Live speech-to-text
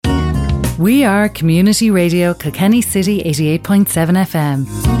We are Community Radio Kilkenny City 88.7 FM.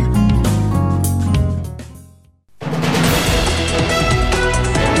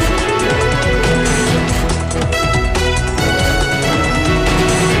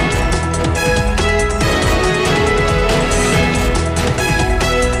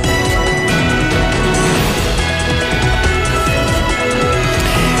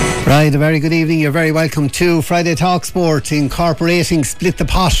 Right, a very good evening. You're very welcome to Friday Talk Sport, incorporating Split the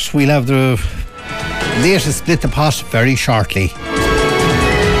Pot. We'll have the latest Split the Pot very shortly.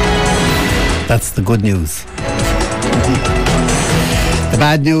 That's the good news. The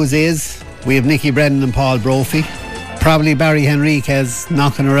bad news is we have Nicky Brennan and Paul Brophy. Probably Barry Henriquez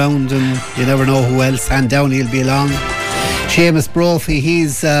knocking around, and you never know who else. And Downey will be along. Seamus Brophy,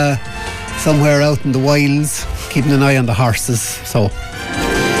 he's somewhere out in the wilds, keeping an eye on the horses. So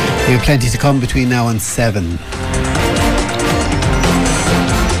we have plenty to come between now and 7.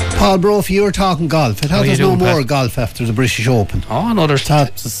 Paul Brophy, you were talking golf. I thought there's no more golf after the British Open. Oh no, there's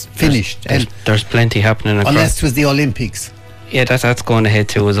finished. There's plenty happening across. Unless it was the Olympics. Yeah, that's going ahead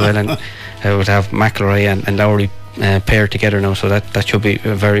too as well, and I would have McIlroy and Lowry paired together now, so that should be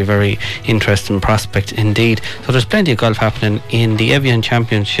a very, very interesting prospect indeed. So there's plenty of golf happening in the Evian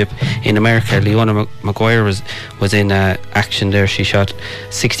Championship in America. Leona Maguire was in action there. She shot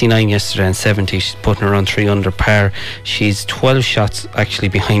 69 yesterday and 70. She's putting her on 3 under par. She's 12 shots actually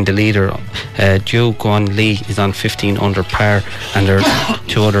behind the leader. Jo Kwon Lee is on 15 under par, and there are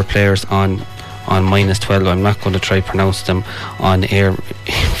 2 other players on minus 12. I'm not going to try pronounce them on air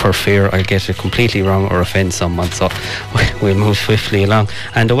for fear I'll get it completely wrong or offend someone, so we'll move swiftly along.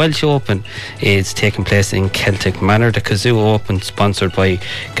 And the Welsh Open is taking place in Celtic Manor. The Kazoo Open, sponsored by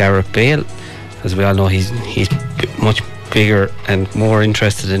Gareth Bale. As we all know, he's much bigger and more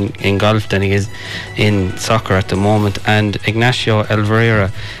interested in golf than he is in soccer at the moment. And Ignacio Alvarez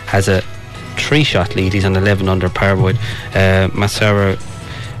has a 3-shot lead. He's on 11 under par with Masaru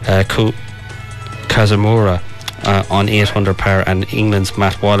Kazumura on 8 under par, and England's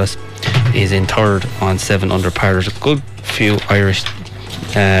Matt Wallace is in 3rd on 7 under par. There's a good few Irish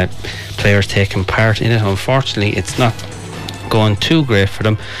players taking part in it. Unfortunately, it's not going too great for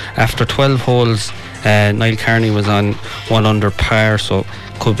them. After 12 holes, Niall Carney was on 1 under par, so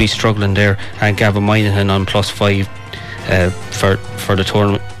could be struggling there, and Gavin Moynihan on +5 for the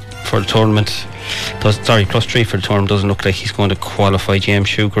tournament. +3 for the tournament. Doesn't look like he's going to qualify. James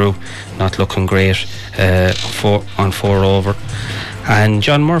Shewgrove not looking great on 4 over. And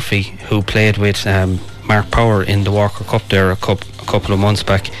John Murphy, who played with Mark Power in the Walker Cup there a couple of months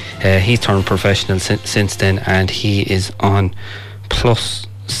back, he's turned professional since then, and he is on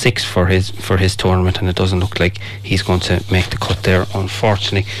 +6 for his tournament, and it doesn't look like he's going to make the cut there,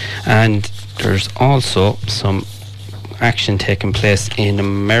 unfortunately. And there's also some action taking place in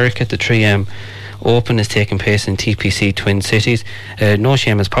America. The 3M Open is taking place in TPC Twin Cities. No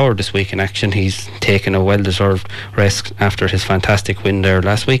Seamus Power this week in action. He's taken a well-deserved rest after his fantastic win there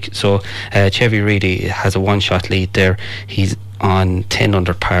last week. So Chevy Reedy has a 1-shot lead there. He's on 10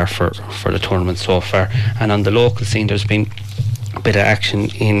 under par for the tournament so far. And on the local scene, there's been a bit of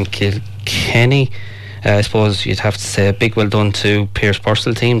action in Kilkenny. I suppose you'd have to say a big well done to Pierce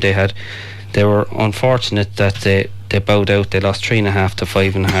Purcell team. They were unfortunate that they bowed out. They lost 3.5 to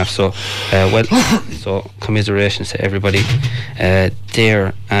 5.5. So commiserations to everybody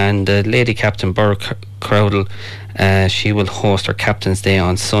there. And Lady Captain Burke Crowdle, she will host her Captain's Day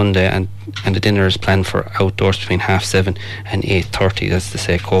on Sunday, and the dinner is planned for outdoors between 7:30 and 8:30. That's to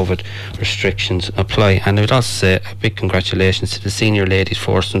say COVID restrictions apply. And I would also say a big congratulations to the senior ladies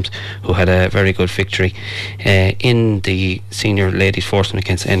foursomes, who had a very good victory in the senior ladies foursome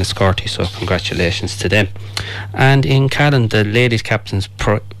against Enniscorthy, so congratulations to them. And in Callan, the ladies captain's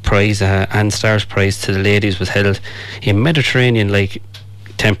prize and stars prize to the ladies was held in Mediterranean-like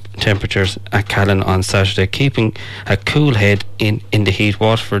temperatures at Callan on Saturday. Keeping a cool head in the heat,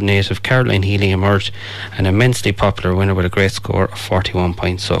 Waterford native Caroline Healy emerged an immensely popular winner with a great score of 41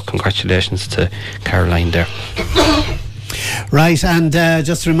 points. So congratulations to Caroline there. Right, and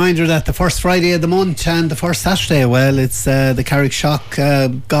just a reminder that the first Friday of the month and the first Saturday, well, it's the Carrickshock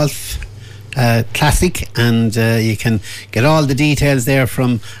Golf Classic, and you can get all the details there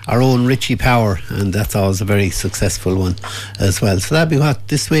from our own Richie Power, and that's always a very successful one as well. So that'd be what,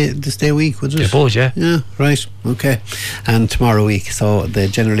 this day week, would it? I suppose, yeah. Yeah, right, okay. And tomorrow week, so they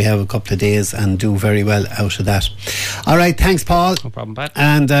generally have a couple of days and do very well out of that. Alright, thanks Paul. No problem, Pat.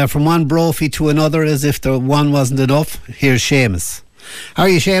 And from one Brophy to another, as if the one wasn't enough, here's Seamus. How are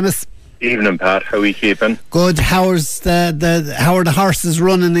you, Seamus? Evening, Pat. How are we keeping? Good. How are the horses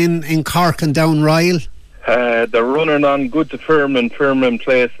running in Cork and down Ryle? They're running on good to firm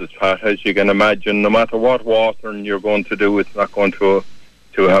places, Pat, as you can imagine. No matter what watering you're going to do, it's not going to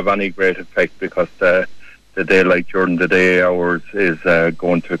have any great effect, because the daylight during the day hours is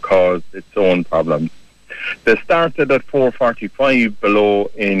going to cause its own problems. They started at 4:45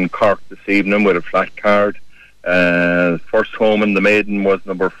 below in Cork this evening with a flat card. First home in the maiden was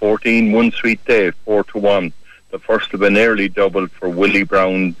number 14, One Sweet Day, 4-1. The first of an early double for Willie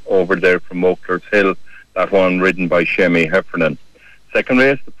Brown over there from Oakler's Hill. That one ridden by Shemi Heffernan. Second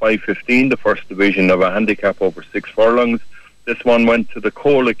race, the 5:15, the first division of a handicap over 6 furlongs. This one went to the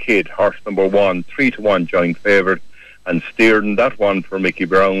Cola Kid, horse number 1, 3-1 joint favourite, and steering that one for Mickey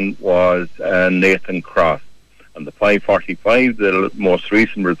Brown was Nathan Cross. And the 5:45, the most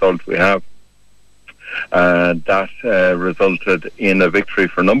recent result we have, that resulted in a victory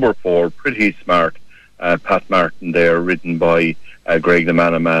for number 4, Pretty Smart, Pat Martin there, ridden by Greg the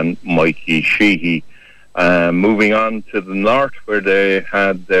Man-a-Man, Mikey Sheehy. Moving on to the north, where they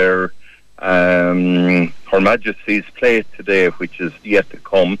had their Her Majesty's Plate today, which is yet to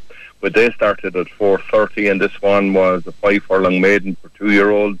come. But they started at 4:30, and this one was a 5 furlong maiden for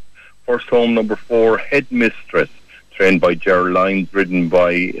 2-year-olds. First home, number 4, Head Mistress, trained by Gerald Lyons, ridden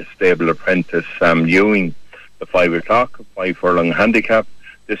by stable apprentice Sam Ewing. The 5 o'clock, 5 furlong handicap.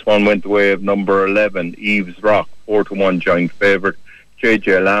 This one went the way of number 11, Eves Rock, 4-1 joint favourite.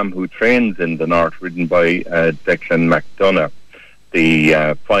 J.J. Lamb, who trains in the north, ridden by Declan McDonough. The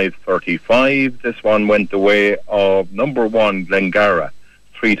 5:35, this one went the way of number 1, Glengara,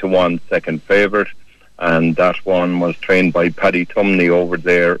 3-1 second favourite, and that one was trained by Paddy Tumney over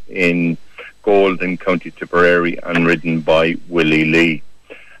there in Gold in County Tipperary and ridden by Willie Lee.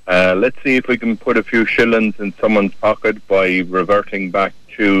 Let's see if we can put a few shillings in someone's pocket by reverting back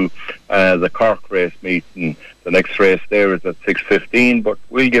to the Cork race meeting. The next race there is at 6:15, but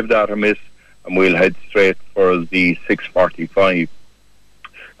we'll give that a miss and we'll head straight for the 6:45.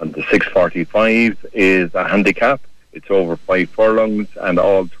 And the 6:45 is a handicap. It's over 5 furlongs and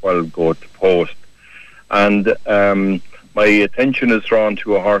all 12 go to post. And my attention is drawn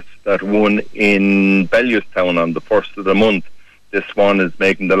to a horse that won in Bellewstown on the 1st of the month. This one is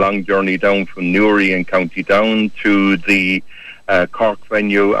making the long journey down from Newry in County Down to the Cork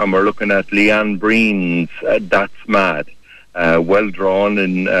venue, and we're looking at Leanne Breen's That's Mad. Well drawn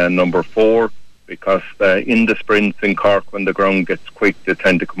in number 4, because in the sprints in Cork, when the ground gets quick, they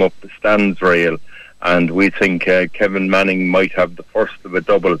tend to come up the stands rail, and we think Kevin Manning might have the first of a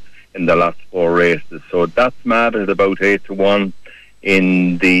double in the last 4 races. So That's Mad at about 8-1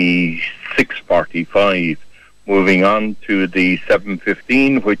 in the 6:45. Moving on to the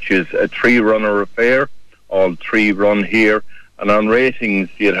 7:15, which is a 3-runner affair. All 3 run here. And on ratings,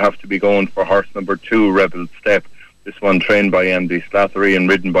 you'd have to be going for horse number 2, Rebel Step. This one trained by Andy Slattery and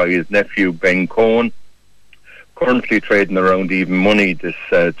ridden by his nephew, Ben Cohen. Currently trading around even money. This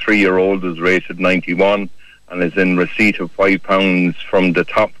 3-year-old is rated 91 and is in receipt of £5 from the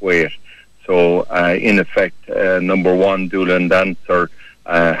top weight. So, in effect, number 1, Doolan Dancer,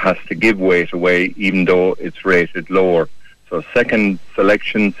 has to give weight away, even though it's rated lower. So, second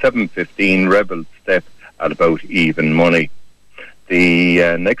selection, 7:15, Rebel Step at about even money.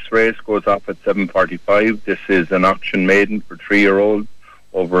 The next race goes off at 7:45. This is an auction maiden for 3-year-olds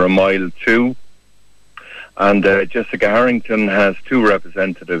over 1.2 miles. And Jessica Harrington has 2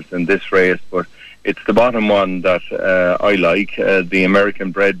 representatives in this race, but it's the bottom one that I like. The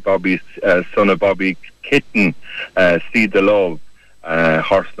American-bred son of Bobby Kitten, See the Love,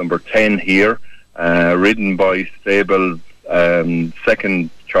 horse number 10 here, ridden by stable second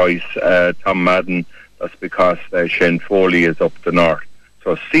choice Tom Madden. That's because Shane Foley is up the north.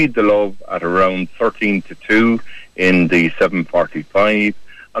 So Seed the Love at around 13-2 in the 7:45.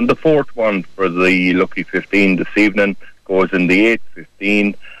 And the fourth one for the Lucky 15 this evening goes in the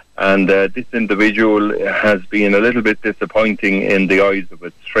 8:15. And this individual has been a little bit disappointing in the eyes of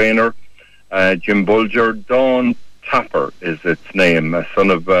its trainer, Jim Bulger. Dawn Tapper is its name, a son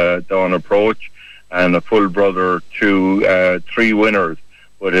of Dawn Approach and a full brother to 3 winners.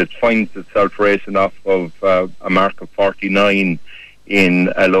 But it finds itself racing off of a mark of 49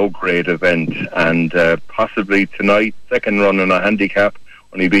 in a low-grade event. And possibly tonight, second run in a handicap,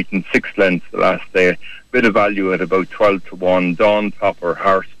 only beaten 6 lengths the last day. Bit of value at about 12-1. Dawn Topper,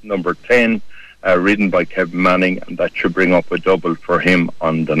 horse number 10, ridden by Kevin Manning, and that should bring up a double for him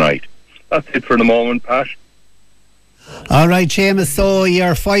on the night. That's it for the moment, Pat. All right, Seamus, so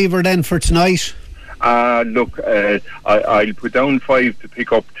your fiver then for tonight? Look, I'll put down 5 to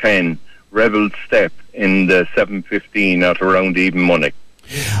pick up 10. Rebel Step in the 7:15 at around even money.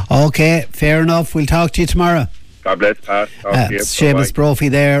 Okay, fair enough. We'll talk to you tomorrow. God bless, Pat. Seamus Brophy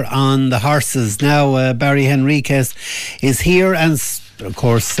there on the horses. Now Barry Henriquez is here, and of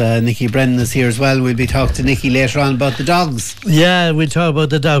course Nicky Brennan is here as well. We'll be talking to Nicky later on about the dogs. Yeah, we'll talk about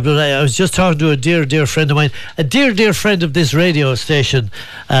the dog. But I was just talking to a dear friend of mine, a dear friend of this radio station,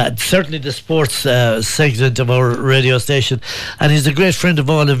 certainly the sports segment of our radio station, and he's a great friend of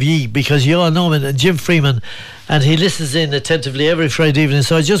all of ye, because you all know him, Jim Freeman, and he listens in attentively every Friday evening.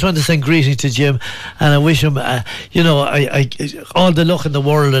 So I just want to send greetings to Jim, and I wish him I all the luck in the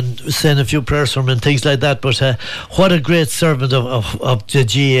world, and send a few prayers for him and things like that. But what a great servant of the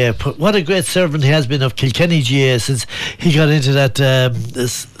GA, what a great servant he has been of Kilkenny GA since he got into that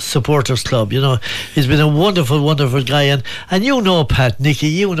supporters club. He's been a wonderful guy, and you know, Pat, Nicky,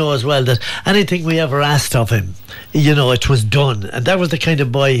 you know as well that anything we ever asked of him, it was done, and that was the kind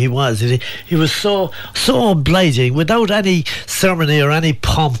of boy he was. He was so obliging, without any ceremony or any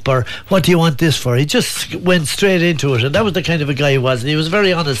pomp or what do you want this for. He just went straight into it, and that was the kind of a guy he was. And he was a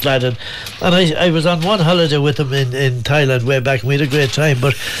very honest lad, and I was on one holiday with him in Thailand way back, and we had a great time.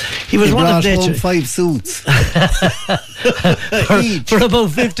 But he was one of nature. Home 5 suits for about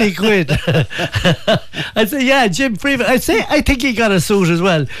 50 quid. I'd say, yeah, Jim Freeman. I think he got a suit as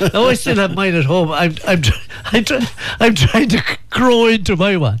well. Now I still have mine at home. I'm trying to grow into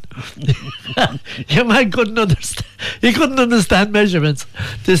my one. Your man couldn't understand. He couldn't understand measurements.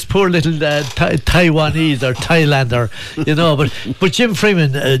 This poor little Taiwanese or Thailander, But Jim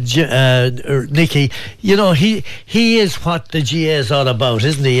Freeman, Nicky, he is what the GA is all about,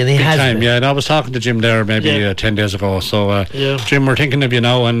 isn't he? And he has time, yeah. And I was talking to Jim there maybe 10 days ago. So, Jim, we're thinking of you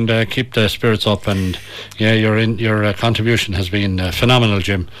now, and keep the spirits up. And your contribution has been phenomenal,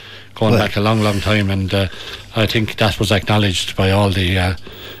 Jim. Going back a long time, and I think that was acknowledged by all the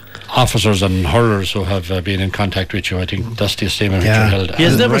officers and hurlers who have been in contact with you. I think that's the statement Richard held. He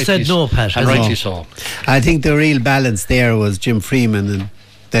has never said no, Pat. And rightly so. I think the real balance there was Jim Freeman and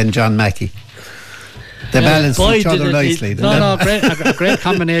then John Mackey. They balanced each other nicely. A great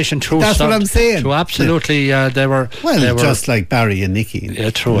combination. True. That's what I'm saying. True, absolutely. They were just like Barry and Nicky.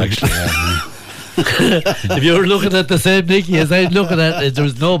 Yeah, true, actually. If you were looking at the same Nicky as I'm looking at it, there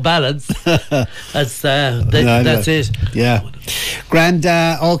was no balance. That's it. Yeah. Grand.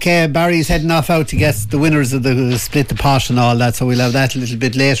 Okay, Barry's heading off out to get the winners of the split the pot and all that, so we'll have that a little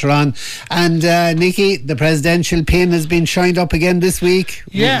bit later on. And Nicky, the presidential pin has been shined up again this week.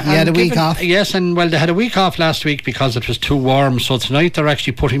 Yeah, you had a week off. Yes, and they had a week off last week because it was too warm, so tonight they're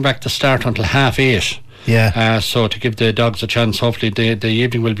actually putting back the start until 8:30. Yeah. So to give the dogs a chance, hopefully the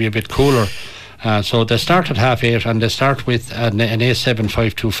evening will be a bit cooler. So they start at 8:30, and they start with an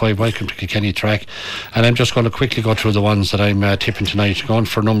A7525 Welcome to Kilkenny track. And I'm just going to quickly go through the ones that I'm tipping tonight. Going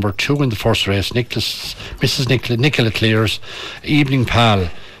for number 2 in the first race, Nicola Clears, Evening Pal,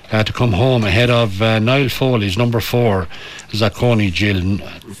 to come home ahead of Niall Foley's number 4, Zacconi Jill,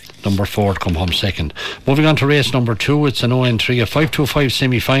 number 4, to come home second. Moving on to race number 2, it's an ON3, a 525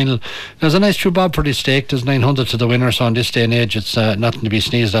 semi-final. There's a nice true bob for this stake. There's 900 to the winner, so on this day and age it's nothing to be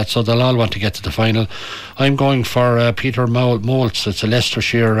sneezed at, so they'll all want to get to the final. I'm going for Peter Moults. It's a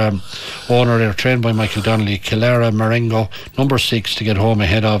Leicestershire owner there, trained by Michael Donnelly. Kilara Marengo, number 6, to get home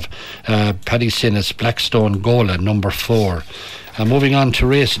ahead of Paddy Sinnis, Blackstone Gola, number 4. Moving on to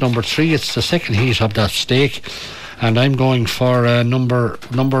race number 3, it's the second heat of that stake, and I'm going for number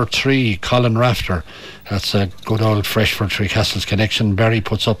 3, Colin Rafter. That's a good old Freshford Three Castles connection. Barry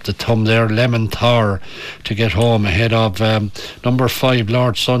puts up the thumb there. Lemon Thar to get home ahead of number 5,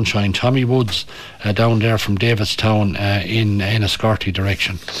 Lord Sunshine. Tommy Woods down there from Davidstown in Enniscorthy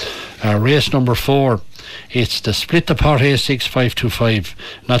direction. Race number 4, it's the Split the Pot A6525.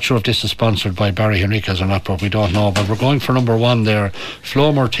 Not sure if this is sponsored by Barry Henriquez or not, but we don't know. But we're going for number 1 there,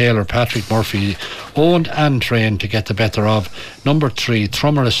 Flomore Taylor, Patrick Murphy, owned and trained to get the better of number 3,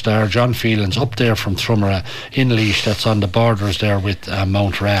 Thrummera Star, John Phelan's up there from Thrummera in Laois. That's on the borders there with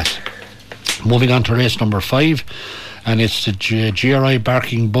Mount Rat. Moving on to race number 5, and it's the GRI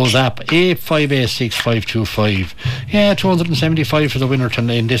Barking Buzz app, A5A6525. Yeah, 275 for the winner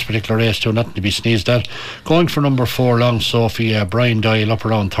in this particular race too, nothing to be sneezed at. Going for number 4, Long Sophie, Brian Doyle up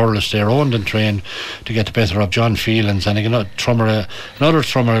around Thurles there, owned and trained to get the better of John Phelan's, and another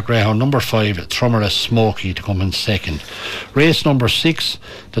Thrummera Greyhound, number 5, Thrummera Smoky, to come in second. Race number 6,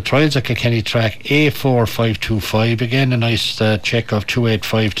 the Trials at Kilkenny track, A4525. Again, a nice check of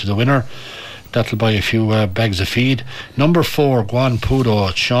 285 to the winner. That'll buy a few bags of feed. Number 4, Guan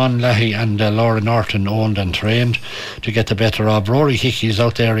Pudo, Sean Leahy and Laura Norton owned and trained to get the better of. Rory Hickey's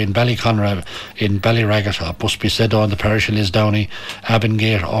out there in Ballyconra, in Ballyraggett, must be said on the parish of Lisdowney.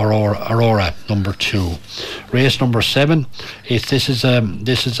 Abingate Aurora, number 2. Race number 7. This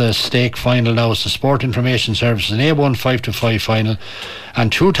is a stake final now. It's the Sport Information Services, an A1 5-5 final,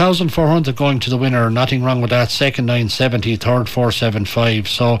 and 2,400 going to the winner. Nothing wrong with that. Second 970, third 475.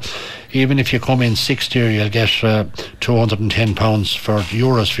 So even if you come in 6th here, you'll get £210 for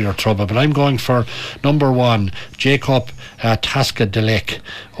euros for your trouble. But I'm going for number 1, Jacob Tasca Delec,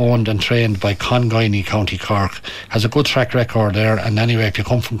 owned and trained by Congoyne, County Cork. Has a good track record there, and anyway, if you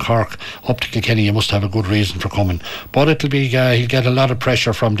come from Cork up to Kilkenny, you must have a good reason for coming. But it'll be he'll get a lot of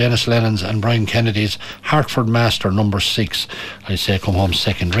pressure from Dennis Lennon's and Brian Kennedy's Hartford Master, number 6. I say come home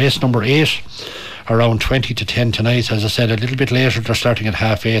second. Race number 8, around 20 to 10 tonight. As I said, a little bit later, they're starting at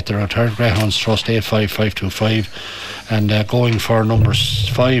 8:30. They're a third Greyhounds Trust A5-525, and going for number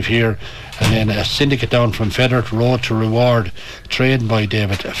 5 here. And then a syndicate down from Federt, Road to Reward, trained by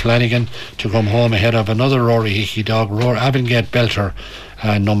David Flanagan, to come home ahead of another Rory Hickey dog, Abingate Belter,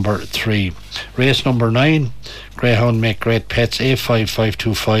 number 3. Race number 9, Greyhound Make Great Pets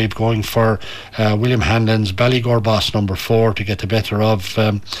A5-525, going for William Hanlon's Ballygore Boss, number 4, to get the better of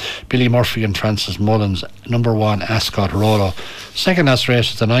Billy Murphy and Francis Mullins, number 1, Ascot Rollo. Second last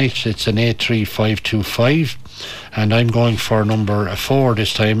race of the night, it's an A3-525, and I'm going for number 4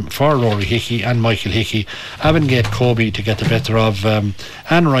 this time for Rory Hickey and Michael Hickey. Avangate Kobe to get the better of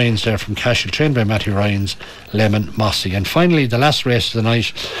Anne Ryans there from Cashel, trained by Matthew Ryans, Lemon Mossy. And finally, the last race of the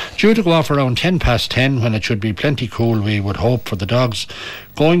night, due to go off around 10:10, when it should be plenty cool, we would hope, for the dogs.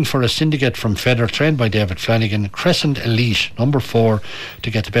 Going for a syndicate from Fedder, trained by David Flanagan, Crescent Elite, number 4, to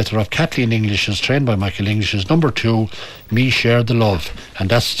get the better of Kathleen English's, trained by Michael English's, number 2, Me Share the Love. And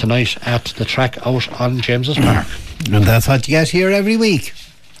that's tonight at the track out on James's Park. And that's what you get here every week.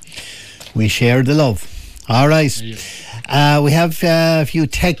 We share the love. All right. We have a few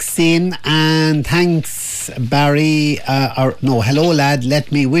texts in, and thanks, Barry. Hello, lad.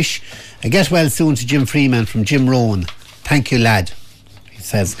 Let me wish a get well soon to Jim Freeman from Jim Rowan. Thank you, lad, he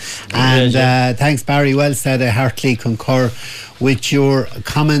says. And thanks, Barry. Well said. I heartily concur with your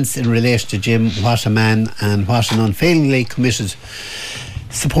comments in relation to Jim. What a man, and what an unfailingly committed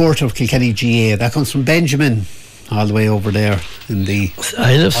supporter of Kilkenny GA. That comes from Benjamin, all the way over there in the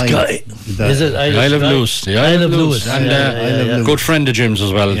Isle of Skye. Is it Isle of Lewis? The Isle of Lewis. And Lewis. Good friend of Jim's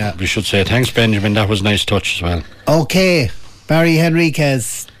as well, we should say. Thanks, Benjamin. That was a nice touch as well. Okay, Barry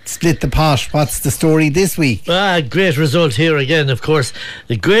Henriquez, split the pot. What's the story this week? Great result here again, of course.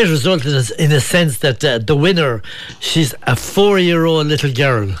 The great result in a sense that the winner, she's a 4-year-old little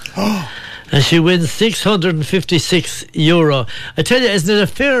girl. And she wins €656. I tell you, isn't it a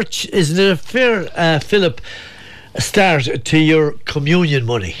fair, Philip, start to your communion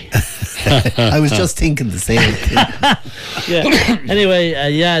money? I was just thinking the same thing. Anyway,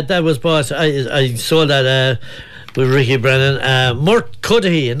 that was bought. I saw that with Ricky Brennan. Mort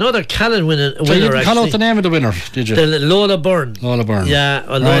Cudahy, another Callan winner. You didn't call out the name of the winner, did you? Lola Byrne. Lola Byrne. Yeah,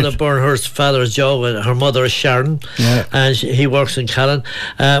 Lola Byrne, her father is Joe and her mother is Sharon. Yeah. And he works in Callan.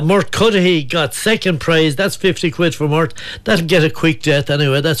 Mort Cudahy got second prize. That's 50 quid for Mort. That'll get a quick death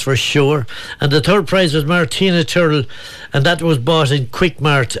anyway, that's for sure. And the third prize was Martina Turtle, and that was bought in Quick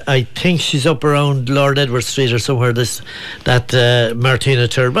Mart. I think she's up around Lord Edward Street or somewhere, that Martina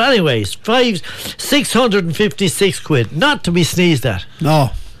Turtle. But anyways, 656 quid, not to be sneezed at. No,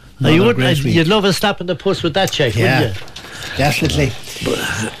 you'd love a slap in the puss with that check, wouldn't you? Definitely.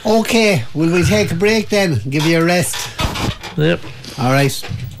 Okay, will we take a break then? Give you a rest. Yep. All right.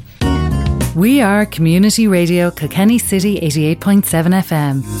 We are Community Radio Kilkenny City 88.7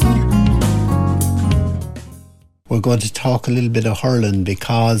 FM. We're going to talk a little bit of hurling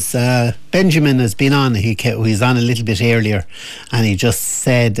because Benjamin has been on. He's on a little bit earlier, and he just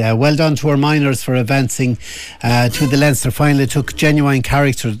said, well done to our minors for advancing to the Leinster final. It took genuine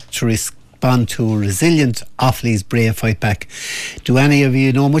character to respond to resilient Offaly's brave fight back. Do any of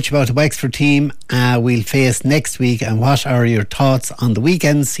you know much about the Wexford team we'll face next week, and what are your thoughts on the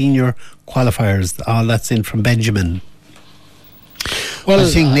weekend senior qualifiers? All that's in from Benjamin. Well, I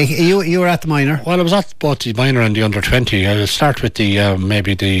think, Nick, you were at the minor. Well, I was at both the minor and the under-20. I'll start with the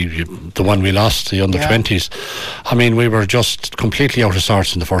maybe the one we lost, the under-20s. I mean, we were just completely out of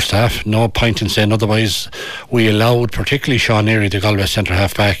sorts in the first half. No point in saying otherwise. We allowed, particularly Sean Erie, the Galway centre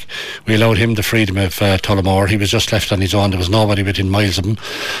half back, we allowed him the freedom of Tullamore. He was just left on his own. There was nobody within miles of him.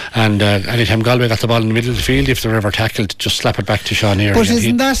 And anytime Galway got the ball in the middle of the field, if they were ever tackled, just slap it back to Sean Erie. But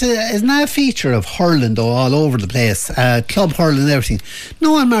isn't that a feature of hurling though, all over the place? Club hurling everything.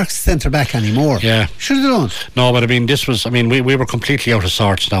 No one marks centre back anymore. Yeah. Sure they don't. No, but I mean, we were completely out of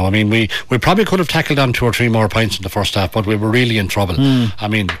sorts now. I mean, we probably could have tackled on 2 or 3 more points in the first half, but we were really in trouble. I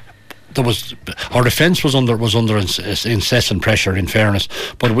mean, our defence was under incessant pressure, in fairness,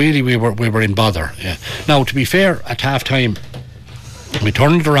 but really we were in bother. Yeah. Now, to be fair, at half time we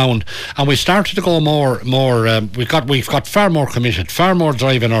turned it around and we started to go more. We've got far more committed, far more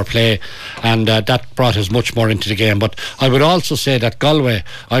drive in our play, and that brought us much more into the game. But I would also say that Galway,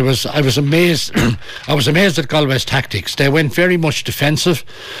 I was amazed. I was amazed at Galway's tactics. They went very much defensive.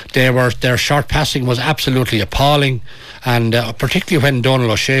 Their short passing was absolutely appalling. And particularly when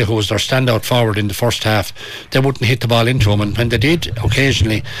Donald O'Shea, who was their standout forward in the first half, they wouldn't hit the ball into him, and when they did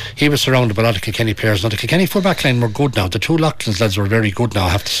occasionally, he was surrounded by a lot of Kilkenny players. Now the Kilkenny full-back line were good now. The 2 Loughlin's lads were very good now, I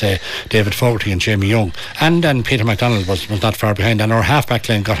have to say. David Fogarty and Jamie Young, and Peter MacDonald was not far behind, and our half-back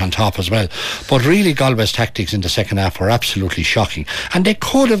line got on top as well. But really Galway's tactics in the second half were absolutely shocking, and they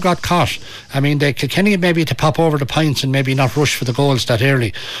could have got caught. I mean, Kilkenny maybe to pop over the points and maybe not rush for the goals that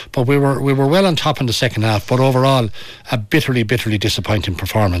early, but we were well on top in the second half. But overall, a bitterly disappointing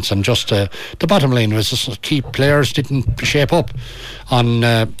performance, and just the bottom line was just key players didn't shape up. On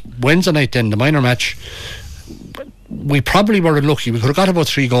Wednesday night then, the minor match, we probably were unlucky. We could have got about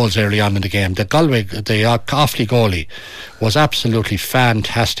 3 goals early on in the game. The Offaly goalie was absolutely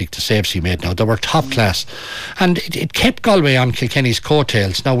fantastic, the saves he made. Now, they were top class, and it kept Galway on Kilkenny's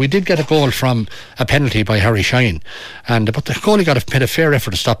coattails. Now, we did get a goal from a penalty by Harry Shine, but the goalie made a fair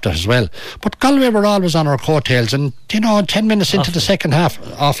effort to stop that as well. But Galway were always on our coattails, and 10 minutes into the second half,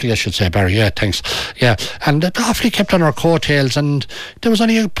 Offaly I should say, Barry, yeah, thanks, yeah, and Offaly kept on our coattails, and there was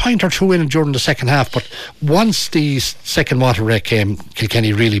only a point or 2 in during the second half. But once the second water break came,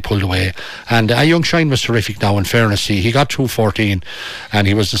 Kilkenny really pulled away, and Young Shine was terrific now, in fairness. He got 2-14 and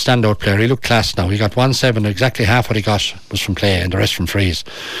he was the standout player. He looked class now. He got 1-7, exactly half what he got was from play and the rest from frees.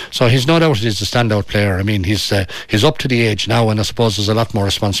 So he's no doubt he's the standout player. I mean, he's up to the age now, and I suppose there's a lot more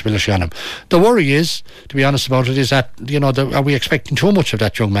responsibility on him. The worry is, to be honest about it, is that, are we expecting too much of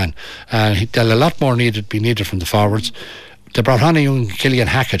that young man? A lot more be needed from the forwards. They brought on a young Killian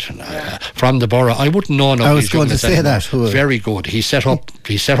Hackett from the borough. I wouldn't know. I was going to say that. Very good. He set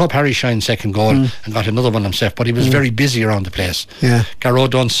up Harry Shine's second goal and got another one himself. But he was very busy around the place. Yeah. Garrow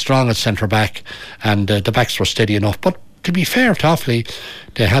Dunn's strong at centre back, and the backs were steady enough. But to be fair to Offaly,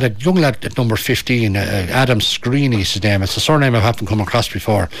 they had a young lad at number 15, Adam Screeney is his name. It's a surname I haven't come across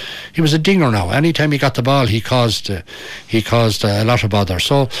before. He was a dinger now. Anytime he got the ball, he caused a lot of bother.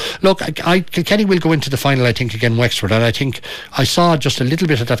 So look, Kilkenny will go into the final, I think, against Wexford, and I think I saw just a little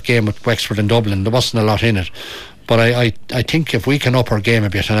bit of that game with Wexford and Dublin. There wasn't a lot in it, but I think if we can up our game a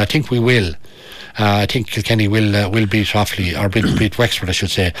bit, and I think we will, I think Kilkenny will beat Offaly, or beat Wexford, I should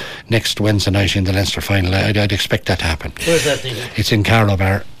say, next Wednesday night in the Leinster final. I'd expect that to happen. Where's that thing? It's in Carlow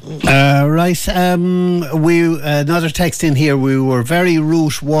Bar. Right. Another text in here. We were very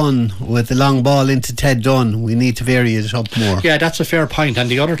route one with the long ball into Ted Dunn. We need to vary it up more. Yeah, that's a fair point. And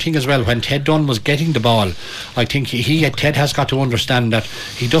the other thing as well, when Ted Dunn was getting the ball, I think Ted has got to understand that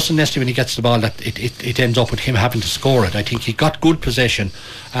he doesn't necessarily, when he gets the ball, that it ends up with him having to score it. I think he got good possession.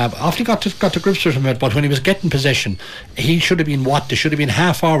 Often got to grips with him, but when he was getting possession, there should have been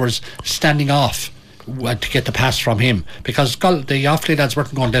half hours standing off to get the pass from him, because the Offaly lads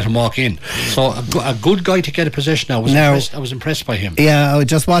weren't going to let him walk in. So a good guy to get a possession. I was impressed by him. Yeah, I was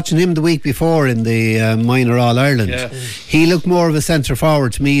just watching him the week before in the minor All-Ireland. Yeah. He looked more of a centre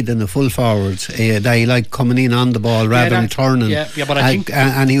forward to me than a full forward. That he liked coming in on the ball rather than turning. Yeah, but I think,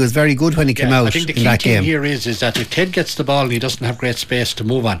 and he was very good when he came out. I think the key thing here is that if Ted gets the ball and he doesn't have great space to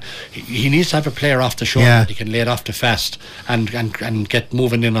move on, he needs to have a player off the shoulder that he can lay it off to fast and get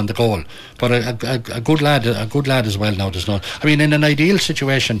moving in on the goal. But a good lad as well now. There's no. I mean, in an ideal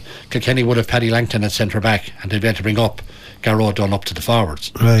situation, Kilkenny would have Paddy Langton at centre back, and they'd be able to bring up Garrod Dunn up to the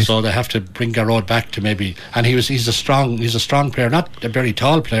forwards. Right. So they have to bring Garrod back to maybe. And he's a strong player, not a very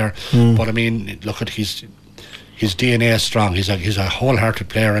tall player, but I mean, look at his DNA is strong. He's a wholehearted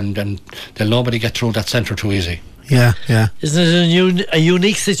player, and there'll nobody get through that centre too easy. Yeah. Isn't it a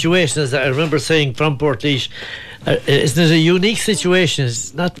unique situation? As I remember saying from Portlaoise, isn't it a unique situation?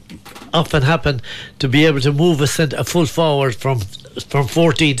 It's not often happen to be able to move a full forward from from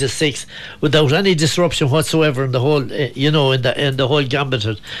 14 to 6 without any disruption whatsoever in the whole, in the whole gambit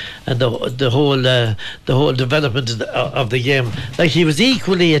and the whole development of the game. Like, he was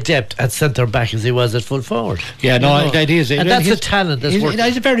equally adept at centre back as he was at full forward. Yeah, no, it is. And that's a talent.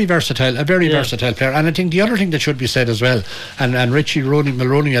 He's a very versatile, versatile player. And I think the other thing that should be said as well, and Richie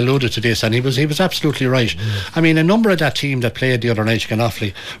Mulroney alluded to this, and he was absolutely right. I mean, a number of that team that played the other night against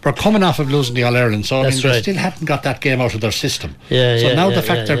Offaly were coming off of losing the All-Ireland, so they still hadn't got that game out of their system. So now the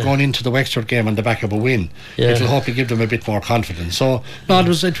fact they're going into the Wexford game on the back of a win, it'll hopefully give them a bit more confidence. So no, it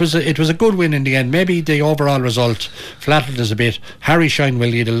was a good win in the end. Maybe the overall result flattered us a bit. Harry Shine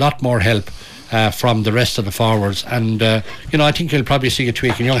will need a lot more help from the rest of the forwards, and I think he'll probably see a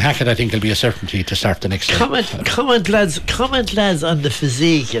tweak. And young Hackett, I think, will be a certainty to start the next game. Comment, lads, on the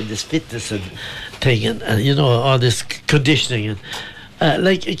physique and this fitness and thing, and all this conditioning and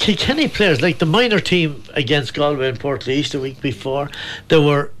like Kilkenny players, like the minor team against Galway and Portlaoise the week before, they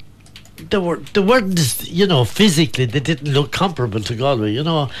weren't, physically they didn't look comparable to Galway,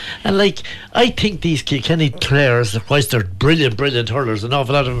 and like, I think these Kilkenny players, whilst they're brilliant hurlers, an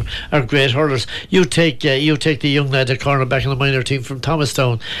awful lot of them are great hurlers. You take the young lad at cornerback in the minor team from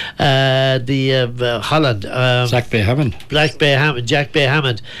Thomastown, Holland, Jack Bay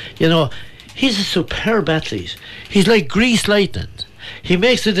Hammond, he's a superb athlete. He's like grease lightning. He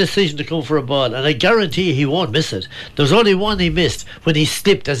makes the decision to come for a ball, and I guarantee he won't miss it. There's only one he missed when he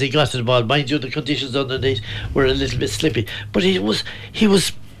slipped as he got to the ball. Mind you, the conditions underneath were a little bit slippy, but he was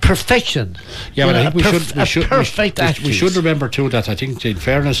perfection. Yeah, but I think we should remember too that I think, in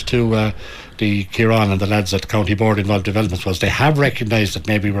fairness to the Kieran and the lads at the County Board involved developments, was they have recognised that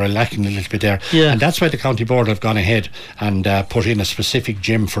maybe we're lacking a little bit there, and that's why the County Board have gone ahead and put in a specific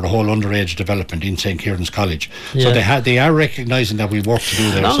gym for the whole underage development in St. Kieran's College. So they are recognising that we've work to do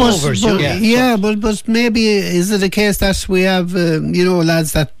there. But maybe is it a case that we have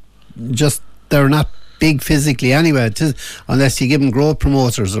lads that just they're not big physically anyway, unless you give them growth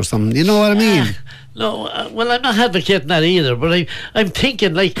promoters or something, you know what I mean? No, well, I'm not advocating that either, but I'm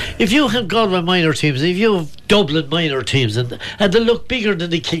thinking, like, if you have Galway minor teams, if you have Dublin minor teams, and they look bigger than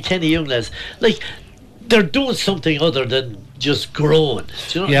the Kilkenny young lads, like, they're doing something other than just growing.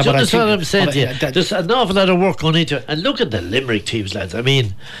 Do you understand what I'm saying to you? There's an awful lot of work going into it. And look at the Limerick teams, lads. I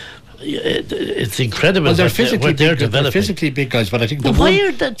mean, it's incredible. Well, they're physically big. They're physically big guys, but I think why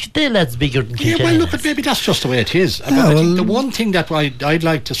are they lads bigger than Kilkenny? Well, look, maybe that's just the way it is. I think the one thing that I'd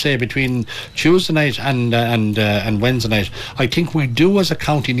like to say between Tuesday night and Wednesday night, I think we do as a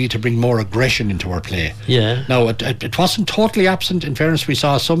county need to bring more aggression into our play. Yeah. Now, it wasn't totally absent. In fairness, we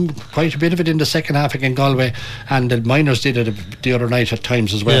saw quite a bit of it in the second half against Galway, and the minors did it the other night at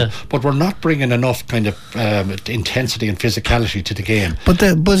times as well. Yeah. But we're not bringing enough kind of intensity and physicality to the game. But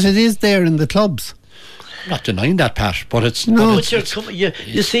it is there in the clubs. I'm not denying that, Pat, but it's no.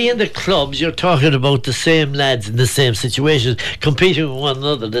 You see, in the clubs, you're talking about the same lads in the same situations, competing with one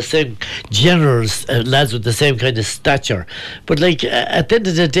another, the same generous lads with the same kind of stature. But like at the end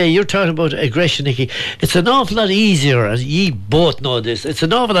of the day, you're talking about aggression, Nicky. It's an awful lot easier, and ye both know this. It's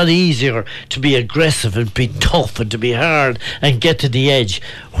an awful lot easier to be aggressive and be tough and to be hard and get to the edge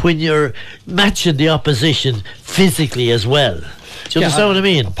when you're matching the opposition physically as well. Do you understand what I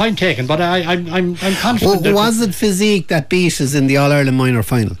mean? Point taken, but I'm confident. Well, was it physique that beat us in the All-Ireland minor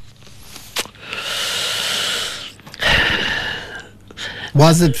final?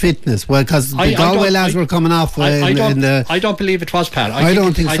 Was it fitness? Well, because the Galway lads were coming off I don't believe it was, Pat. I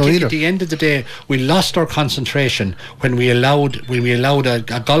don't think so either. At the end of the day, we lost our concentration when we allowed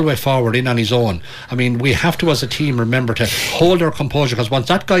a Galway forward in on his own. I mean, we have to, as a team, remember to hold our composure, because once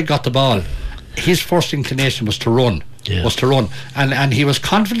that guy got the ball, his first inclination was to run. And he was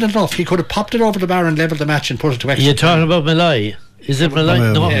confident enough. He could have popped it over the bar and levelled the match and put it to extra. You're talking about Malloy? Is it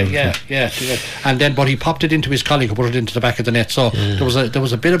Malloy? No. Yeah. And then, but he popped it into his colleague who put it into the back of the net. So there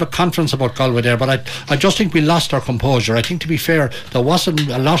was a bit of a confidence about Galway there. But I just think we lost our composure. I think, to be fair, there wasn't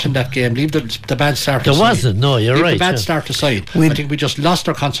a lot in that game. Leave the bad start aside. There wasn't. No, you're right. The bad start aside. I think we just lost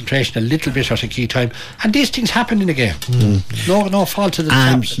our concentration a little bit at a key time. And these things happen in a game. No fault to the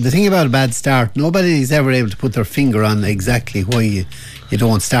chaps. And the thing about a bad start, nobody's ever able to put their finger on exactly why you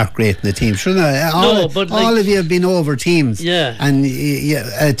don't start great in the team. Sure, all of you have been over teams, and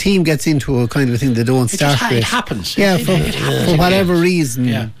a team gets into a kind of thing they don't start great. It happens. Yeah, for whatever reason.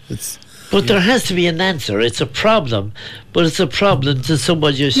 Yeah. But there has to be an answer. It's a problem, but it's a problem to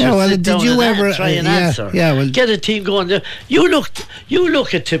somebody you should sit down and try and answer. Yeah, well, get a team going. You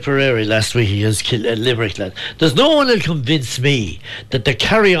look at Tipperary last week against Limerick, lad. There's no one who'll convince me that the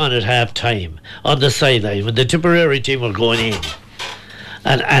carry on at half time on the sideline when the Tipperary team were going in.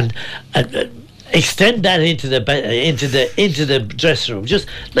 And extend that into the dressing room. Just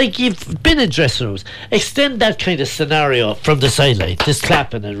like you've been in dressing rooms, extend that kind of scenario from the sideline. Just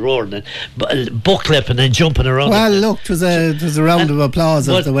clapping and roaring and buck clapping and jumping around. Well, look, it was a round of applause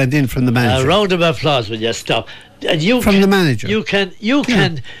as they went in from the manager. A round of applause when you stop. And you from the manager. You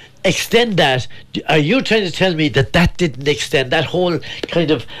can extend that. Are you trying to tell me that didn't extend, that whole kind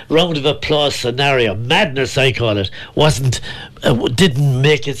of round of applause scenario, madness I call it, didn't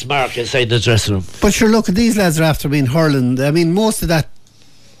make its mark inside the dressing room? But sure, look, these lads are after being hurling. I mean, most of that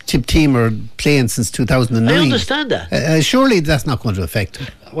team are playing since 2009. I understand that. Surely that's not going to affect them.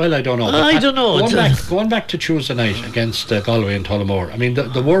 Well, I don't know. I don't know. Going back to Tuesday night against Galway and Tullamore, I mean,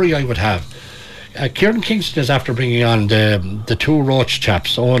 the worry I would have, Kieran Kingston is after bringing on the two Roach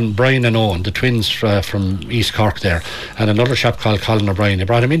chaps, Brian and Owen, the twins from East Cork there, and another chap called Colin O'Brien. He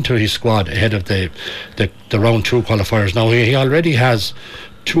brought him into his squad ahead of the round 2 qualifiers. Now he already has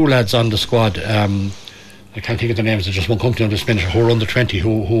 2 lads on the squad. I can't think of the names. There's just one company on this minute who are under 20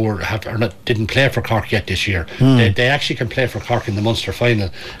 who didn't play for Cork yet this year. They actually can play for Cork in the Munster final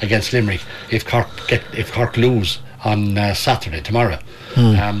against Limerick if Cork lose on Saturday tomorrow.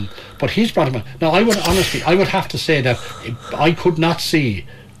 But he's brought him on. Now I would have to say that I could not see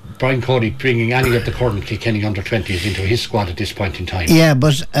Brian Cody bringing any of the current Kilkenny under 20s into his squad at this point in time. Yeah,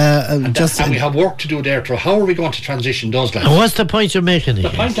 but and we have work to do there. How are we going to transition those lads? And what's the point you're making?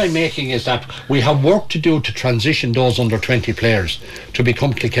 The point I'm making is that we have work to do to transition those under 20 players to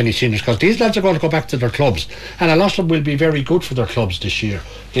become Kilkenny seniors, because these lads are going to go back to their clubs, and a lot of them will be very good for their clubs this year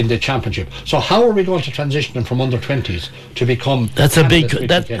in the championship. So how are we going to transition them from under 20s to become? That's a big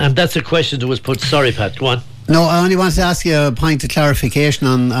and that's a question that was put. Sorry, Pat, go on. No, I only want to ask you a point of clarification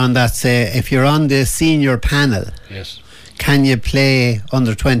on that. Say, if you're on the senior panel, yes, can you play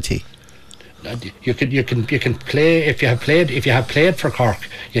under 20? You can play if you have played for Cork.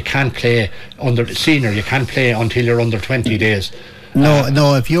 You can't play under senior. You can't play until you're under 20 days.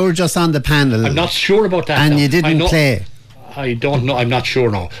 No. If you're just on the panel, I'm not sure about that. And you didn't play. I don't know. I'm not sure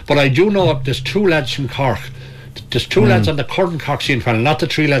now. But I do know there's 2 lads from Cork. There's 2 lads on the current Cork senior panel, not the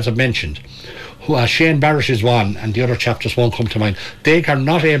 3 lads I've mentioned. Who Shane Barrett is one, and the other chap just won't come to mind. They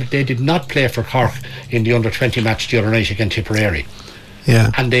did not play for Cork in the under 20 match the other night against Tipperary. Yeah.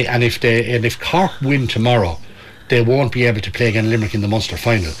 And if Cork win tomorrow, they won't be able to play against Limerick in the Munster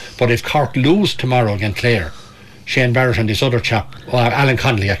final. But if Cork lose tomorrow against Clare, Shane Barrett and this other chap, Alan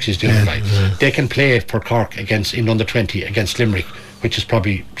Connolly actually is the other guy, they can play for Cork in under 20 against Limerick, which is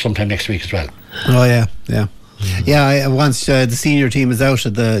probably sometime next week as well. Oh yeah. Yeah, once the senior team is out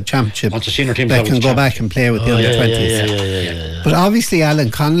of the championship, once the senior team they can go back and play with the under 20s. Yeah. But obviously Alan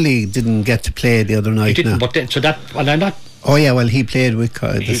Connolly didn't get to play the other night. He didn't, but I'm not. Oh yeah, well he played with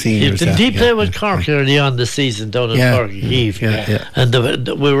the seniors. Did he play with Cork early on the season down in Cork Heave? Yeah. And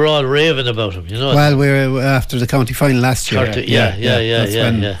we were all raving about him, you know. Well, we were after the county final last year.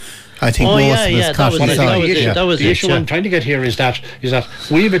 Yeah. I think most of us caught the issue I'm trying to get here is that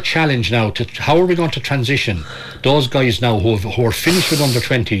we have a challenge now to how are we going to transition those guys now who are finished with under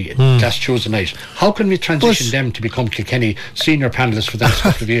 20 last Tuesday night. How can we transition them to become Kilkenny senior panellists for the next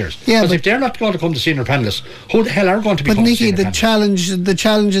couple of years? Because if they're not going to come to senior panellists, who the hell are going to become? But Nicky, the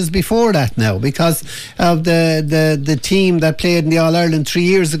challenge is before that now, because of the team that played in the All Ireland 3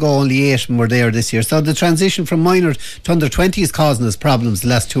 years ago. Only 8 of them were there this year. So the transition from minor to under 20 is causing us problems the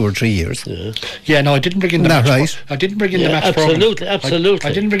last 2 or 3 years. No, I didn't bring in the match. Right? I didn't bring in the match program. Absolutely.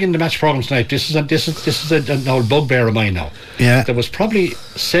 I didn't bring in the match program tonight. This is an old bugbear of mine now. Yeah. There was probably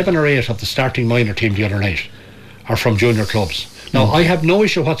 7 or 8 of the starting minor team the other night are from junior clubs. Now I have no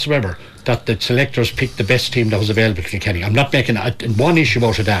issue whatsoever that the selectors picked the best team that was available to Kilkenny. I'm not making one issue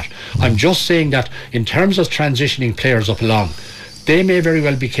out of that. I'm just saying that in terms of transitioning players up along, they may very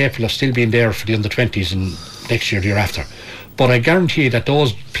well be capable of still being there for the under 20s and next year, the year after. But I guarantee that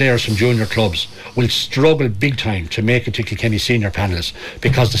those players from junior clubs will struggle big time to make it to Kilkenny senior panellists,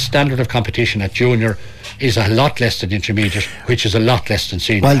 because the standard of competition at junior is a lot less than intermediate, which is a lot less than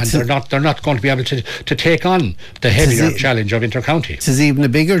senior, and they're not going to be able to take on the heavier challenge of intercounty. It is even a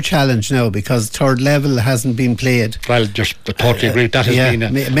bigger challenge now because third level hasn't been played. Well, just totally agree. That has been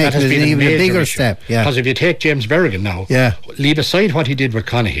a bigger step. Because if you take James Berrigan now, leave aside what he did with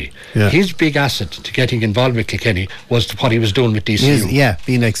Connaughey, his big asset to getting involved with Kilkenny was what he was doing with DCU.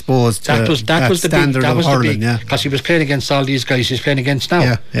 Being exposed. That was the standard big. That was of the big. Because he was playing against all these guys he's playing against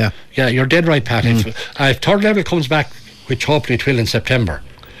now. Yeah, you're dead right, Pat. If third level comes back, which hopefully it will in September,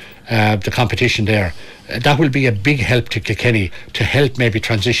 the competition there, that will be a big help to Kilkenny to help maybe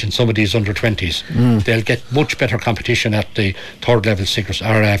transition some of these under 20s. They'll get much better competition at the third level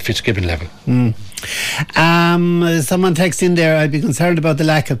Fitzgibbon level. Someone texted in there, I'd be concerned about the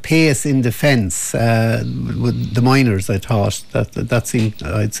lack of pace in defence with the minors. I thought that seemed,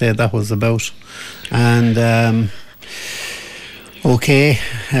 I'd say that was about. And okay,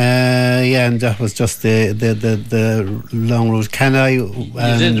 and that was just the long route. Can I?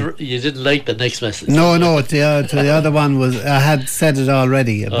 You didn't like the next message. No. The other one was, I had said it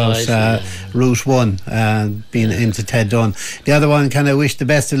already about Route 1 being into Ted Dunn. The other one, can I wish the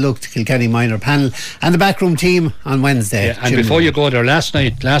best of luck to Kilkenny minor panel and the backroom team on Wednesday. Yeah, and before you go there, last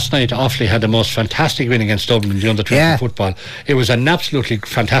night Offaly had the most fantastic win against Dublin in the under-20 football. It was an absolutely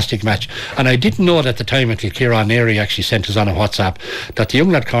fantastic match, and I didn't know it at the time until Kieran Neary actually sent us on a WhatsApp that the young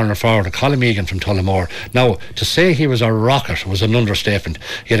lad corner forward, Colin Megan from Tullamore, now to say he was a rocket was an understatement.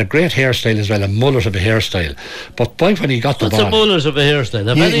 He had a great hairstyle as well, a mullet of a hairstyle, but by when he got the ball, what's a mullet of a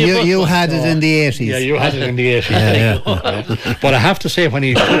hairstyle? You had it in the 80s. Yeah, you had it in the 80s. But I have to say, when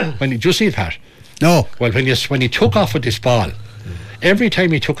he did you see it, Pat? No. Well, when he took off with this ball, every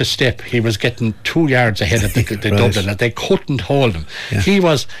time he took a step, he was getting 2 yards ahead of the Right. Dublin, and they couldn't hold him. Yeah. He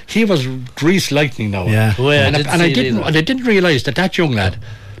was grease lightning now. Yeah. I didn't realise that young lad,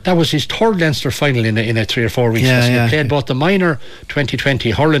 that was his third Leinster final in a 3 or 4 weeks. He played both the minor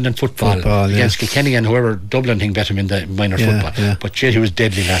 2020 hurling and football against Kilkenny and whoever Dublin think bet him in the minor football. Yeah. But he was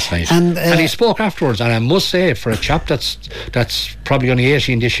deadly last night. And he spoke afterwards, and I must say, for a chap that's probably only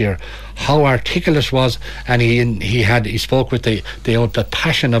 18 this year, how articulate was, and he spoke with the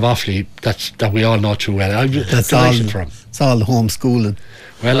passion of Offaly that we all know too well. I'm delighted for him. It's all homeschooling.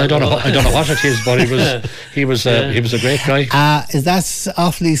 Well, I don't know what it is, but he was a great guy. Is that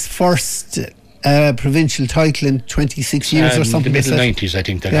Offaly's first provincial title in 26 years or something? The middle 90s, I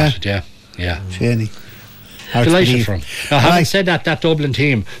think they got it. Yeah. Jenny. Delighted for him. Now, having said that Dublin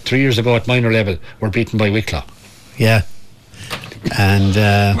team 3 years ago at minor level were beaten by Wicklow. Yeah. And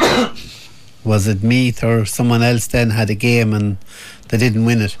was it Meath or someone else then had a game and they didn't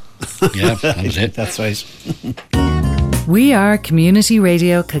win it? Yeah, that was it. That's right. We are Community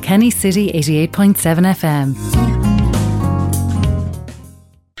Radio Kilkenny City 88.7 FM.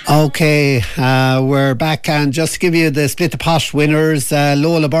 Okay, we're back, and just to give you the split the pot winners,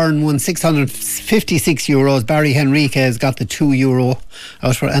 Lola Byrne won €656. Barry Henrique has got the €2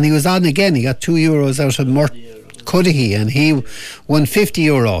 out for, and he was on again. He got €2 out of Mort Cudahy, and he won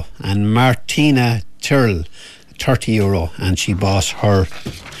 €50. And Martina Tyrrell €30, and she bought her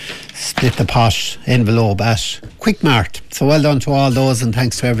split the pot envelope at Quick Mart. So well done to all those, and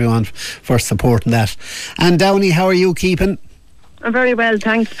thanks to everyone for supporting that. And Downey, how are you keeping? I'm very well,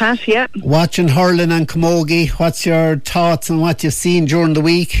 thanks, Pat. Yeah. Watching hurling and camogie, what's your thoughts on what you've seen during the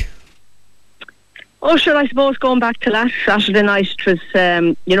week? Oh, sure. I suppose going back to last Saturday night, it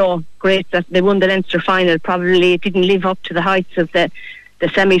was great that they won the Leinster final. Probably it didn't live up to the heights of the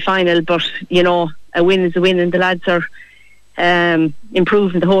semi-final, but a win is a win, and the lads are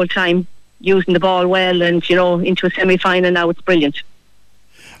improving the whole time, using the ball well, and into a semi-final now. It's brilliant.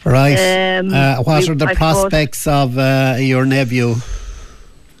 Right. What are the prospects of your nephew?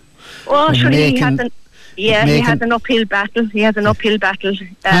 Well, sure, he has an uphill battle.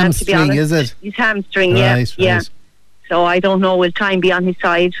 Hamstring, to be honest. Is it? His hamstring, right. Yeah. So I don't know, will time be on his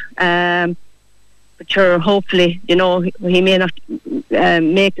side? But sure, hopefully, he may not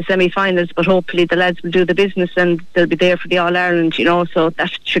make the semi-finals, but hopefully the lads will do the business and they'll be there for the All-Ireland, so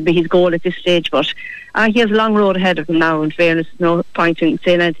that should be his goal at this stage. But he has a long road ahead of him now, in fairness, no point in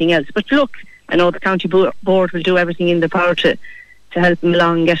saying anything else. But look, I know the county board will do everything in their power to help him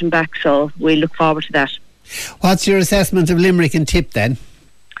along and get him back, so we'll look forward to that. What's your assessment of Limerick and Tip then?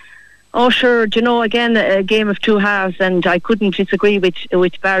 Oh, sure. Again, a game of two halves, and I couldn't disagree with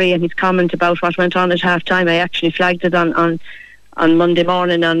Barry and his comment about what went on at half time. I actually flagged it on Monday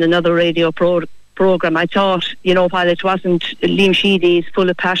morning on another radio programme. I thought, while it wasn't, Liam Sheedy is full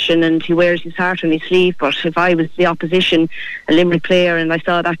of passion and he wears his heart on his sleeve, but if I was the opposition, a Limerick player, and I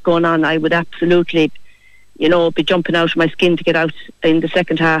saw that going on, I would absolutely, be jumping out of my skin to get out in the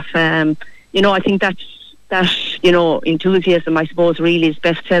second half. I think that enthusiasm, I suppose, really is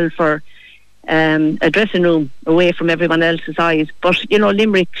best held for a dressing room away from everyone else's eyes. But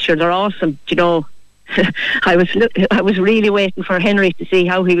Limerick, sure, they're awesome. I was really waiting for Henry to see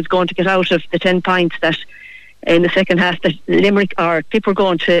how he was going to get out of the 10 points that in the second half that Limerick or Tip were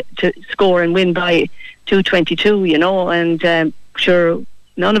going to score and win by 2-22. And sure,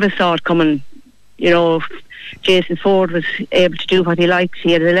 none of us saw it coming. Jason Ford was able to do what he likes.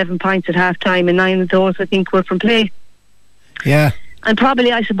 He had 11 points at half time, and 9 of those I think were from play. Yeah. And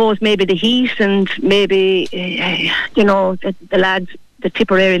probably, I suppose, maybe the heat and maybe the lads, the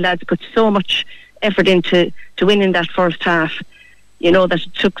Tipperary lads, put so much effort into winning that first half you know, that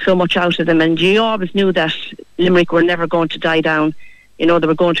it took so much out of them. And you always knew that Limerick were never going to die down. You know, they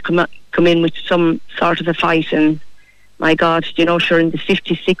were going to come in with some sort of a fight. And my God, you know, sure, in the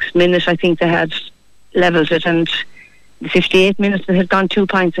 56th minute, I think they had levelled it, and the 58 minutes they had gone 2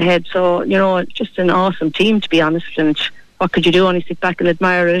 points ahead. So, you know, just an awesome team, to be honest. And what could you do? Only sit back and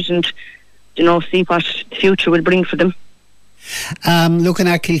admire it and, you know, see what the future will bring for them. Looking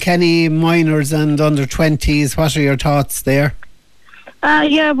at Kilkenny minors and under 20s, what are your thoughts there?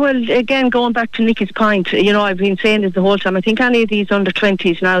 Yeah, well, again, going back to Nicky's point, you know, I've been saying this the whole time. I think any of these under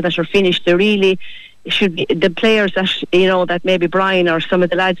 20s now that are finished, they really should be the players that, you know, that maybe Brian or some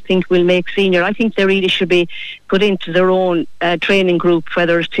of the lads think will make senior. I think they really should be put into their own training group,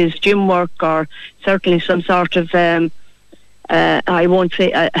 whether it is gym work or certainly some sort of I won't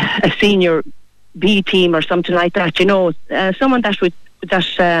say a senior B team or something like that. You know, someone that would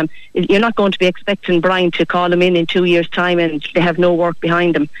you're not going to be expecting Brian to call them in 2 years' time and they have no work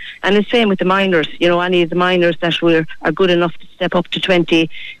behind them. And the same with the minors. You know, any of the minors that are good enough to step up to 20,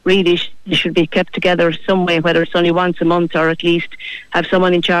 really they should be kept together some way, whether it's only once a month or at least have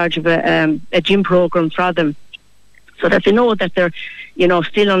someone in charge of a gym program for them, so that they know that they're, you know,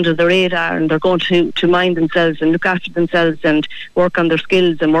 still under the radar and they're going to mind themselves and look after themselves and work on their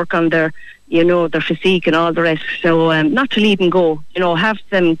skills and work on their, you know, their physique and all the rest. So not to leave them go, you know,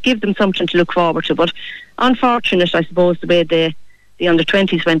 give them something to look forward to. But unfortunate, I suppose, the way the under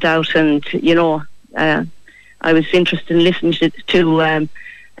 20s went out. And, you know, I was interested in listening to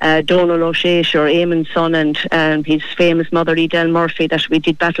Donal O'Shea, or Eamon's son, and his famous mother Edel Murphy that we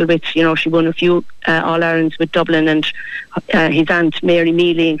did battle with. You know, she won a few All-Irelands with Dublin, and his aunt Mary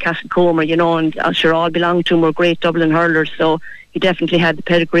Mealy in Castlecomer, you know, and I'm sure all belonged to him, were great Dublin hurlers. So he definitely had the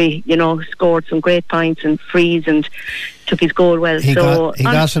pedigree, you know, scored some great points and frees and took his goal well. He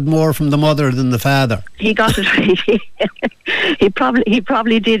got it more from the mother than the father. He got it right. he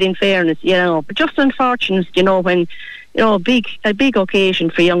probably did, in fairness, you know. But just unfortunate, you know, when, you know, a big occasion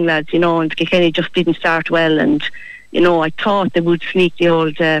for young lads, you know, and Kilkenny just didn't start well. And, you know, I thought they would sneak the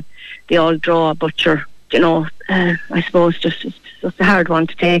old draw, but you know, I suppose just a hard one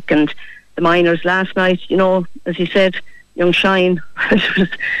to take. And the minors last night, you know, as you said, young Shine, it was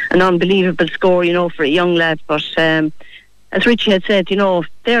an unbelievable score, you know, for a young lad. But as Richie had said, you know,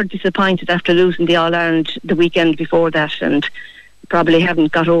 they're disappointed after losing the All-Ireland the weekend before that, and probably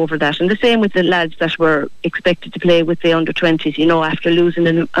haven't got over that. And the same with the lads that were expected to play with the under-20s, you know, after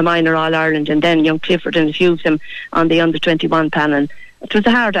losing a minor All-Ireland, and then young Clifford and a few of them on the under-21 panel. It was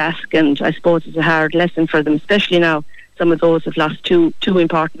a hard ask, and I suppose it's a hard lesson for them, especially now some of those have lost two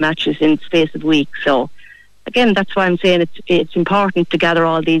important matches in the space of weeks. So again, that's why I'm saying it's important to gather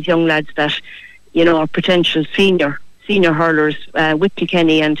all these young lads that, you know, are potential senior hurlers with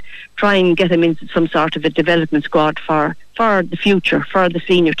Kilkenny, and try and get them into some sort of a development squad for the future, for the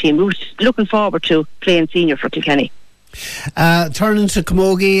senior team. We're looking forward to playing senior for Kilkenny. Turning to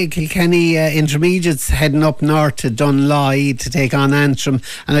Camogie, Kilkenny intermediates heading up north to Dunloy to take on Antrim,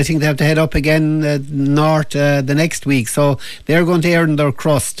 and I think they have to head up again north the next week, so they're going to earn their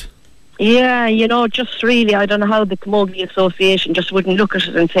crust. Yeah, you know, just really, I don't know how the Camogie Association just wouldn't look at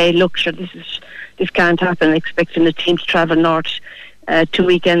it and say, look, sure, this can't happen, expecting the team to travel north 2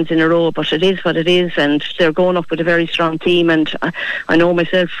 weekends in a row. But it is what it is, and they're going up with a very strong team. And I know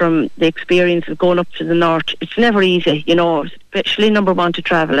myself from the experience of going up to the north, it's never easy, you know, especially number one to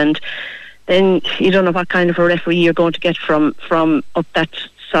travel. And then you don't know what kind of a referee you're going to get from up that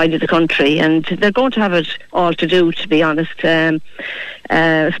side of the country, and they're going to have it all to do, to be honest,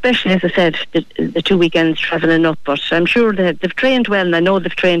 especially, as I said, the 2 weekends travelling up. But I'm sure they've trained well, and I know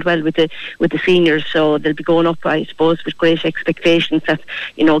they've trained well with the seniors, so they'll be going up, I suppose, with great expectations that,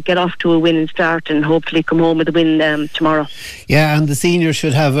 you know, get off to a winning start and hopefully come home with a win tomorrow. Yeah, and the seniors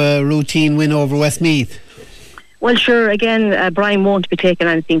should have a routine win over Westmeath. Well, sure, again, Brian won't be taking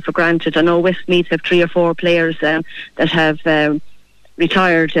anything for granted. I know Westmeath have 3 or 4 players that have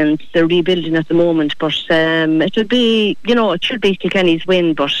retired, and they're rebuilding at the moment, but it'll be, you know, it should be Kilkenny's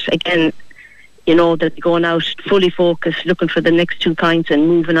win. But again, you know, they'll be going out fully focused, looking for the next 2 points and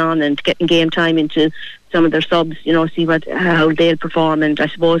moving on and getting game time into some of their subs, you know, see how they'll perform. And I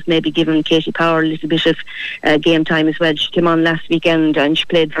suppose maybe giving Katie Power a little bit of game time as well. She came on last weekend and she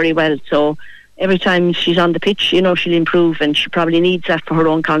played very well, so every time she's on the pitch, you know, she'll improve, and she probably needs that for her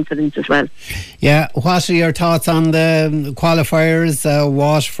own confidence as well. Yeah, what are your thoughts on the qualifiers?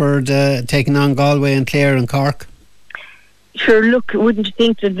 Waterford taking on Galway and Clare and Cork? Sure, look, wouldn't you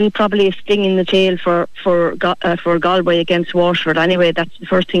think there'd be probably a sting in the tail for Galway against Waterford? Anyway, that's the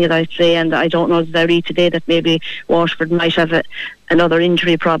first thing that I'd say, and I don't know, did I read today that maybe Waterford might have another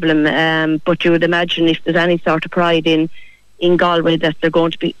injury problem, but you would imagine if there's any sort of pride in in Galway that they're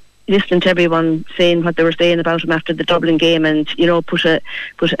going to be listening to everyone saying what they were saying about him after the Dublin game, and put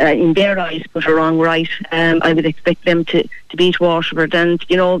in their eyes put a wrong right. I would expect them to beat Waterford, and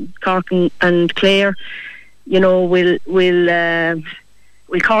Cork and Clare, will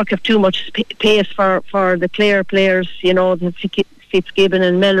Cork have too much pace for the Clare players, the Fitzgibbon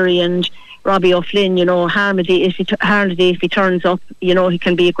and Mellery and Robbie O'Flynn, Harmody, if he turns up, he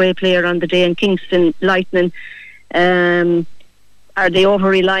can be a great player on the day, and Kingston Lightning. Are they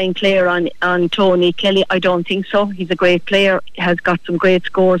over-relying Clare on Tony Kelly? I don't think so. He's a great player, has got some great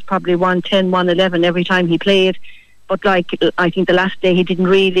scores, probably 110, 111 every time he played. But I think the last day he didn't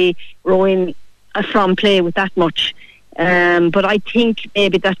really row in from play with that much. But I think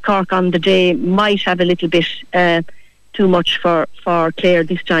maybe that Cork on the day might have a little bit too much for Clare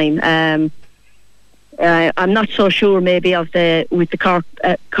this time. I'm not so sure maybe with the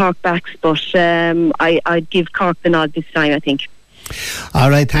Cork backs, but I'd give Cork the nod this time, I think. All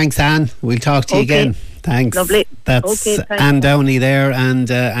right, thanks, Anne. We'll talk to you again. Thanks. Lovely. That's thanks. Anne Downey there,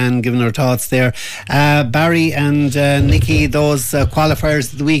 and Anne giving her thoughts there. Barry and Nicky, those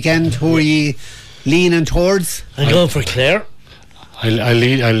qualifiers of the weekend, who are you leaning towards? I'm going for Clare. I'll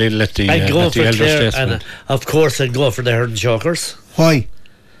let the elder statesman. And of course I'll go for the Hurling Chokers. Why?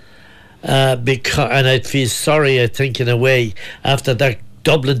 Because I'd feel sorry, I think, in a way, after that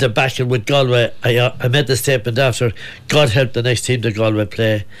Dublin debacle with Galway. I made the statement after, God help the next team that Galway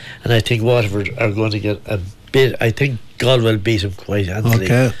play, and I think Waterford are going to get a bit. I think Galway will beat them quite handily.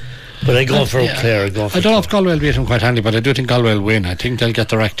 Okay. But I go for Clare. I don't know if Galway will beat them quite handily, but I do think Galway will win. I think they'll get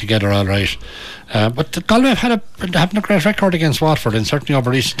their act together all right. But Galway have having a great record against Watford, and certainly over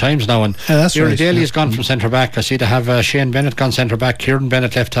recent times now. And Uri Daly has gone from centre back. I see they have Shane Bennett gone centre back, Kieran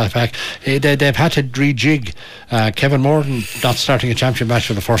Bennett left half back. They've had to rejig. Kevin Morton not starting a championship match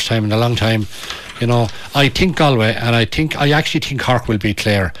for the first time in a long time. I think Galway, and I actually think Cork will beat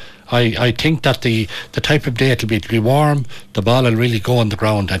Clare. I think that the type of day it'll be warm, the ball will really go on the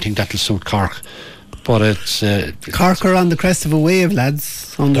ground. I think that'll suit Cork. But it's Cork are on the crest of a wave,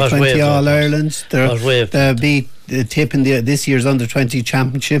 lads. Under 20 All-Ireland. They'll be tipping this year's under 20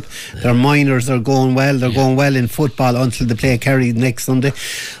 championship. Their minors are going well. They're going well in football until they play Kerry next Sunday.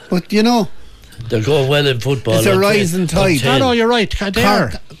 But they're going well in football. It's a rising tide. No, you're right.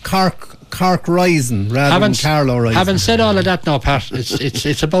 Cork rising rather than Carlow rising. Having said all of that now, Pat,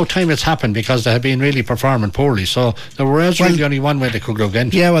 it's about time it's happened, because they have been really performing poorly. So there was really only one way they could go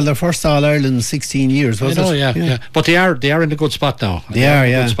against. Yeah, well, they're first All-Ireland in 16 years, wasn't it? Yeah. But they are in a good spot now. They are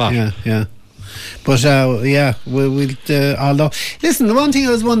in a good spot. Yeah. But although, listen, the one thing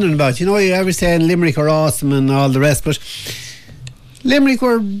I was wondering about, you ever saying Limerick are awesome and all the rest, but Limerick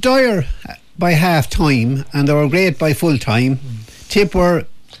were dire by half time and they were great by full time. Tip were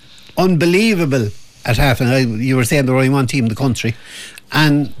unbelievable at half, and you were saying there were only one team in the country,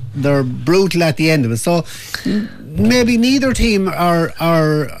 and they're brutal at the end of it. So maybe neither team are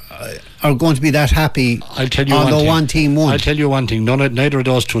going to be that happy. I'll tell you one team won. I'll tell you one thing. Neither of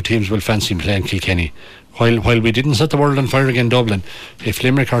those two teams will fancy playing Kilkenny. While we didn't set the world on fire again Dublin, if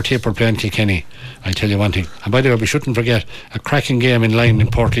Limerick or Tip are playing Kilkenny, I tell you one thing. And by the way, we shouldn't forget a cracking game in line in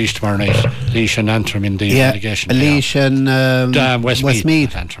Portlaoise tomorrow night. Laois and Antrim in the relegation. Laois and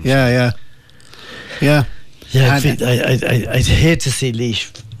Westmeath. Antrim. Yeah. I'd hate to see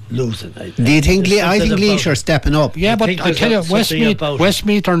Laois losing. Do you think? I think Laois are stepping up. Yeah, but I tell you,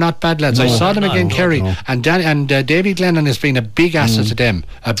 Westmeath are not bad lads. I saw them again, Kerry, and Davy Glennon has been a big asset to them.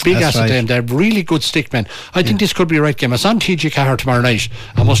 To them. They're really good stickmen. I think this could be a right game. It's on TG Cahir tomorrow night.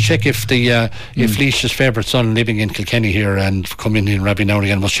 I must check if Laois's favourite son living in Kilkenny here and come in Robbie now and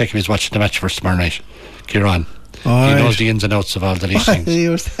again. Must check if he's watching the match for us tomorrow night. Kieran. He knows the ins and outs of all the Laois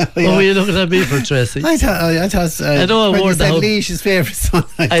things. What were you looking at me for, Tracy? I thought I know when you said Laois's favourite son,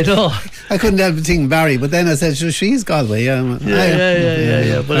 I know. I couldn't help but think Barry, but then I said she's Galway.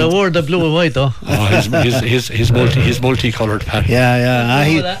 Yeah. But I wore the blue and white though. He's multicoloured, Pat.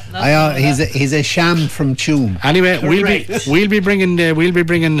 He's a sham from Tuam. Anyway, we'll be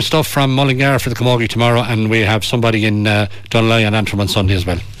bringing stuff from Mullingar for the Camogie tomorrow, and we have somebody in Dunley and Antrim on Sunday as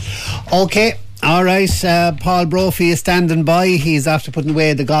well. Okay. All right, Paul Brophy is standing by. He's after putting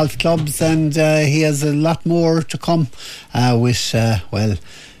away the golf clubs, and he has a lot more to come with,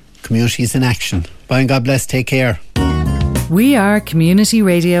 Communities in Action. Bye and God bless. Take care. We are Community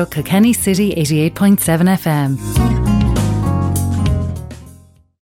Radio Kilkenny City 88.7 FM.